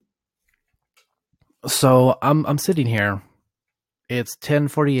So I'm sitting here. It's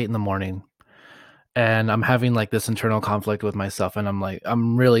 10:48 in the morning, and I'm having like this internal conflict with myself, and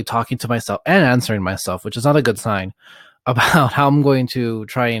I'm really talking to myself and answering myself, which is not a good sign, about how I'm going to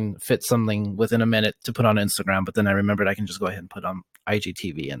try and fit something within a minute to put on Instagram. But then I remembered I can just go ahead and put on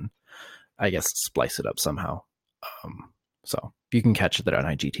IGTV and I guess splice it up somehow. Um, so you can catch it there on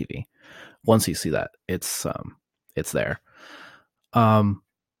IGTV. Once you see that, it's there. Um,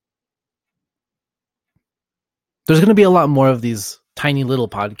 there's going to be a lot more of these tiny little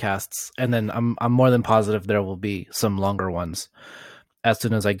podcasts, and then I'm more than positive there will be some longer ones as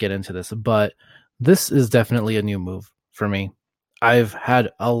soon as I get into this. But this is definitely a new move for me. I've had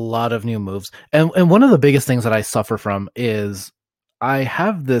a lot of new moves, and one of the biggest things that I suffer from is I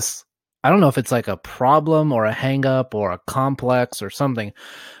have this. I don't know if it's like a problem or a hang up or a complex or something,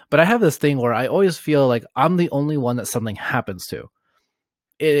 but I have this thing where I always feel like I'm the only one that something happens to.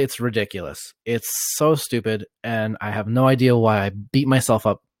 It's ridiculous. It's so stupid, and I have no idea why I beat myself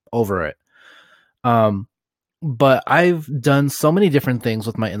up over it. Um, but I've done so many different things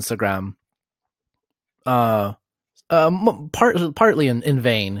with my Instagram. Uh, partly in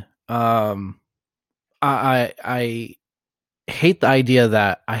vain. I hate the idea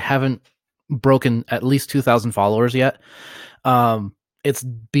that I haven't broken at least 2,000 followers yet. Um, it's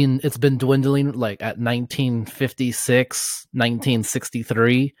been dwindling like at 1956,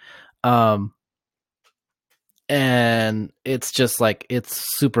 1963. Um, and it's just like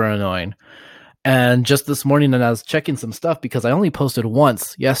it's super annoying. And just this morning, and I was checking some stuff because I only posted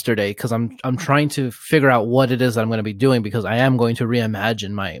once yesterday because I'm trying to figure out what it is that I'm going to be doing because I am going to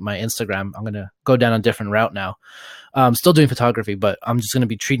reimagine my Instagram. I'm going to go down a different route now. I'm still doing photography, but I'm just going to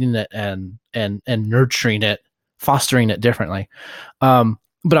be treating it and nurturing it, fostering it differently.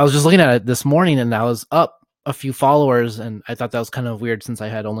 But I was just looking at it this morning, and I was up a few followers, and I thought that was kind of weird since I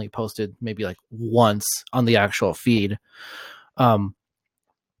had only posted maybe like once on the actual feed. Um,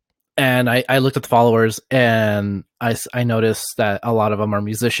 and I looked at the followers, and I noticed that a lot of them are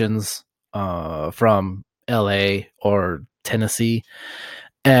musicians from LA or Tennessee.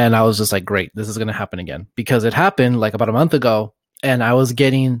 And I was just like, great, this is going to happen again because it happened like about a month ago. And I was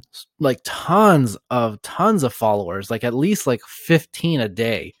getting like tons of followers, like at least like 15 a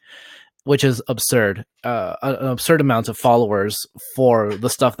day, which is absurd, an absurd amount of followers for the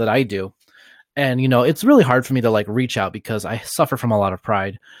stuff that I do. And, it's really hard for me to like reach out because I suffer from a lot of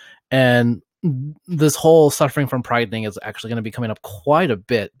pride. And this whole suffering from pride thing is actually going to be coming up quite a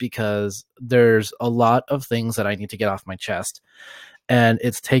bit because there's a lot of things that I need to get off my chest. And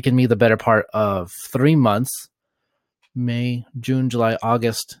it's taken me the better part of 3 months: May, June, July,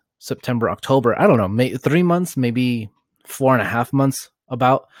 August, September, October. I don't know, 3 months, maybe 4.5 months,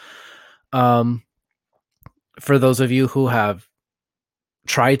 about. Um, for those of you who have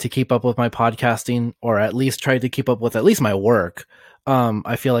tried to keep up with my podcasting, or at least tried to keep up with at least my work,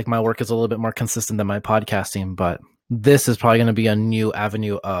 I feel like my work is a little bit more consistent than my podcasting, but this is probably going to be a new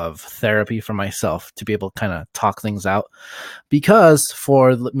avenue of therapy for myself to be able to kind of talk things out, because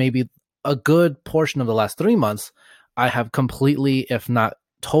for maybe a good portion of the last 3 months, I have completely, if not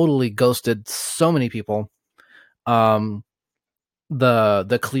totally, ghosted so many people. Um,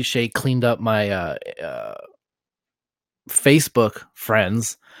 the cliche cleaned up my Facebook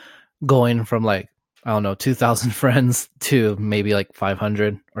friends, going from like, I don't know, 2,000 friends to maybe like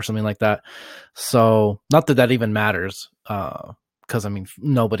 500 or something like that. So not that that even matters, because I mean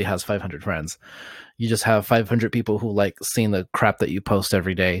nobody has 500 friends. You just have 500 people who like seeing the crap that you post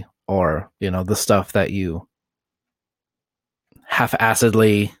every day, or the stuff that you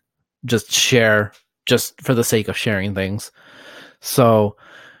half-assedly just share just for the sake of sharing things. So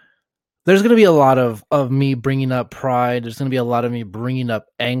there's going to be a lot of me bringing up pride. There's going to be a lot of me bringing up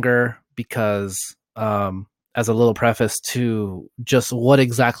anger because, as a little preface to just what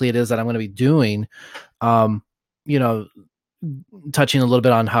exactly it is that I'm going to be doing, um, you know, touching a little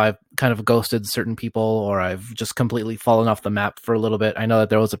bit on how I've kind of ghosted certain people, or I've just completely fallen off the map for a little bit. I know that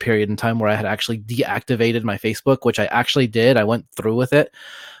there was a period in time where I had actually deactivated my Facebook, which I actually did. I went through with it.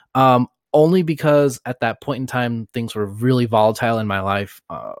 Only because at that point in time, things were really volatile in my life.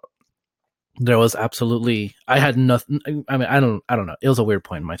 There was absolutely, I had nothing. I mean, I don't know, it was a weird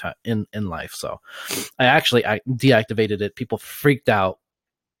point in my time in life, so I deactivated it. People freaked out.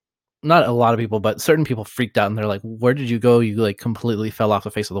 Not a lot of people, but certain people freaked out, and they're like, where did you go? You like completely fell off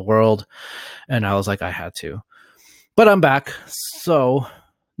the face of the world. And I was like, I had to, but I'm back. So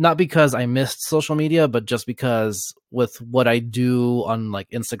not because I missed social media, but just because with what I do on like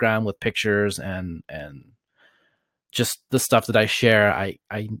Instagram with pictures and just the stuff that I share, I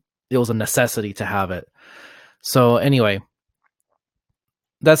it was a necessity to have it. So anyway,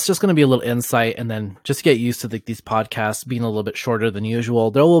 that's just going to be a little insight, and then just get used to these podcasts being a little bit shorter than usual.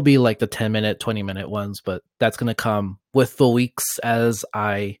 There will be like the 10-minute, 20-minute ones, but that's going to come with the weeks as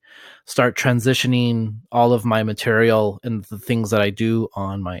I start transitioning all of my material and the things that I do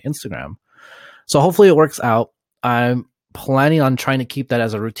on my Instagram. So hopefully it works out. I'm planning on trying to keep that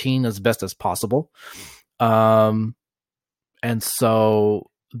as a routine as best as possible. And so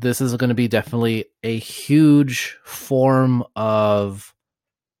this is going to be definitely a huge form of,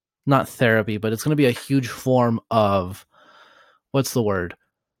 not therapy, but it's going to be a huge form of, what's the word?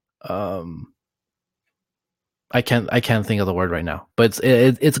 I can't think of the word right now, but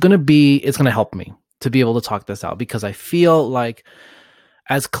it's going to help me to be able to talk this out, because I feel like,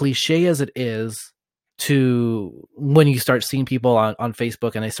 as cliche as it is, to when you start seeing people on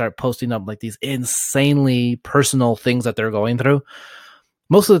Facebook and they start posting up like these insanely personal things that they're going through,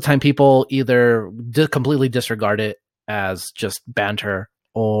 most of the time people either completely disregard it as just banter,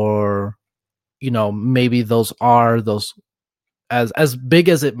 or maybe those as big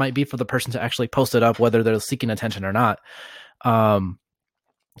as it might be for the person to actually post it up, whether they're seeking attention or not.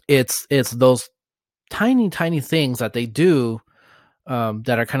 It's those tiny things that they do,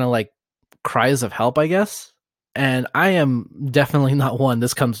 that are kind of like cries of help, I guess. And I am definitely not one.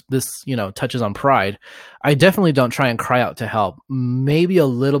 This touches on pride. I definitely don't try and cry out to help. Maybe a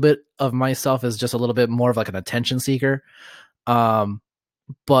little bit of myself is just a little bit more of like an attention seeker.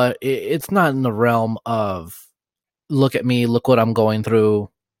 But it's not in the realm of, look at me, look what I'm going through,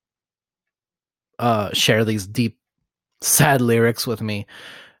 share these deep, sad lyrics with me.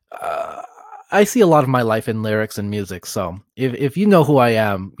 I see a lot of my life in lyrics and music. So if you know who I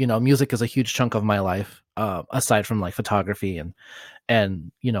am, music is a huge chunk of my life, aside from like photography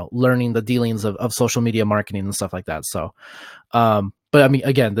and learning the dealings of social media marketing and stuff like that. So, but I mean,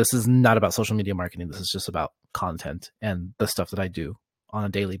 again, this is not about social media marketing. This is just about content and the stuff that I do on a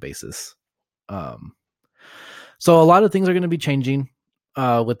daily basis. So a lot of things are going to be changing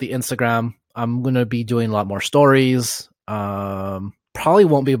with the Instagram. I'm going to be doing a lot more stories. Probably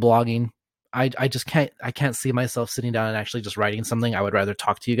won't be blogging. I just can't see myself sitting down and actually just writing something. I would rather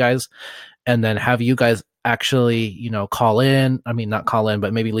talk to you guys and then have you guys actually, call in. I mean, not call in,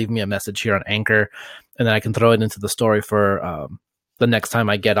 but maybe leave me a message here on Anchor, and then I can throw it into the story for the next time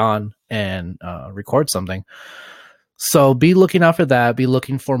I get on and record something. So be looking out for that. Be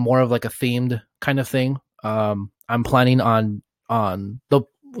looking for more of like a themed kind of thing. I'm planning on the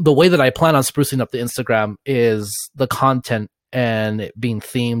way that I plan on sprucing up the Instagram is the content and it being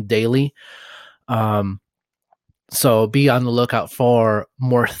themed daily. So be on the lookout for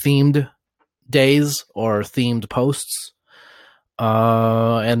more themed days or themed posts.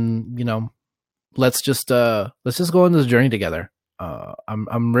 And let's just go on this journey together.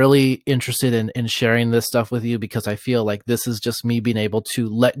 I'm really interested in sharing this stuff with you, because I feel like this is just me being able to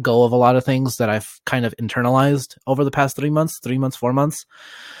let go of a lot of things that I've kind of internalized over the past 4 months.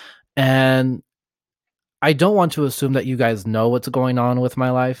 And I don't want to assume that you guys know what's going on with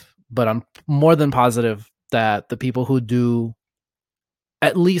my life, but I'm more than positive that the people who do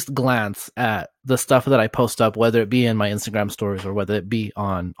at least glance at the stuff that I post up, whether it be in my Instagram stories or whether it be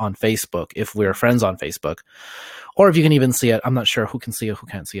on Facebook, if we're friends on Facebook, or if you can even see it. I'm not sure who can see it, who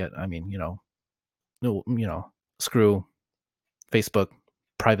can't see it. I mean, screw Facebook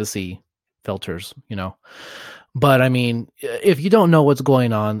privacy filters, But I mean, if you don't know what's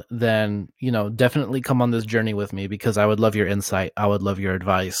going on, then, definitely come on this journey with me, because I would love your insight. I would love your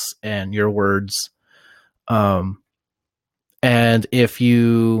advice and your words. And if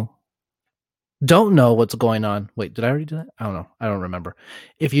you don't know what's going on, wait, did I already do that? I don't know. I don't remember.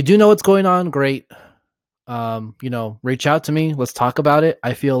 If you do know what's going on, great. Reach out to me. Let's talk about it.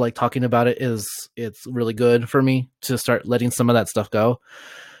 I feel like talking about it's really good for me to start letting some of that stuff go.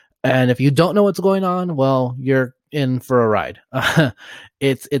 And if you don't know what's going on, well, you're in for a ride.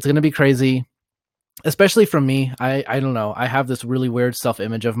 It's going to be crazy, especially from me. I don't know. I have this really weird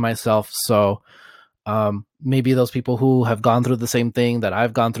self-image of myself. So, maybe those people who have gone through the same thing that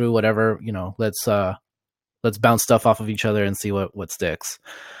I've gone through, whatever, let's bounce stuff off of each other and see what sticks.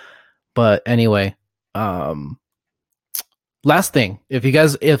 But anyway, last thing,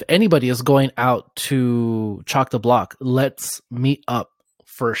 if anybody is going out to Chalk the Block, let's meet up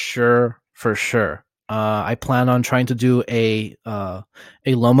for sure. I plan on trying to do a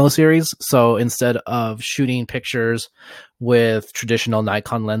Lomo series. So instead of shooting pictures with traditional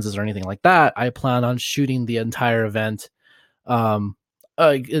Nikon lenses or anything like that, I plan on shooting the entire event. I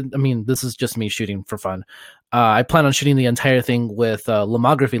mean, this is just me shooting for fun. I plan on shooting the entire thing with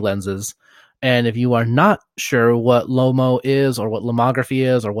lomography lenses. And if you are not sure what Lomo is, or what lomography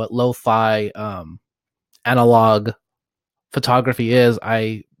is, or what lo-fi analog photography is,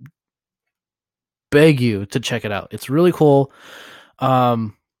 I beg you to check it out. It's really cool.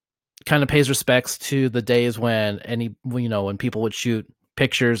 Kind of pays respects to the days when when people would shoot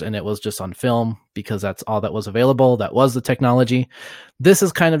pictures and it was just on film because that's all that was available. That was the technology. This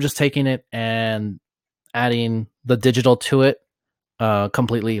is kind of just taking it and adding the digital to it.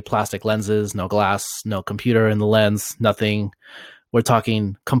 Completely plastic lenses, no glass, no computer in the lens, nothing. We're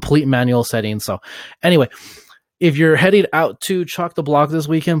talking complete manual settings. So anyway, if you're headed out to Chalk the Block this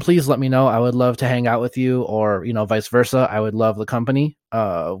weekend, please let me know. I would love to hang out with you, or vice versa. I would love the company.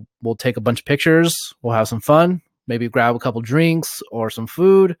 We'll take a bunch of pictures. We'll have some fun. Maybe grab a couple drinks or some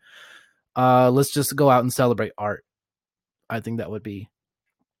food. Let's just go out and celebrate art. I think that would be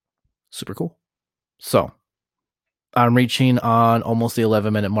super cool. So I'm reaching on almost the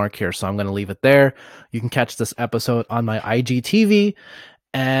 11-minute mark here, so I'm going to leave it there. You can catch this episode on my IGTV,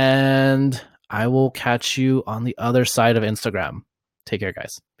 and I will catch you on the other side of Instagram. Take care,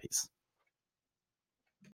 guys. Peace.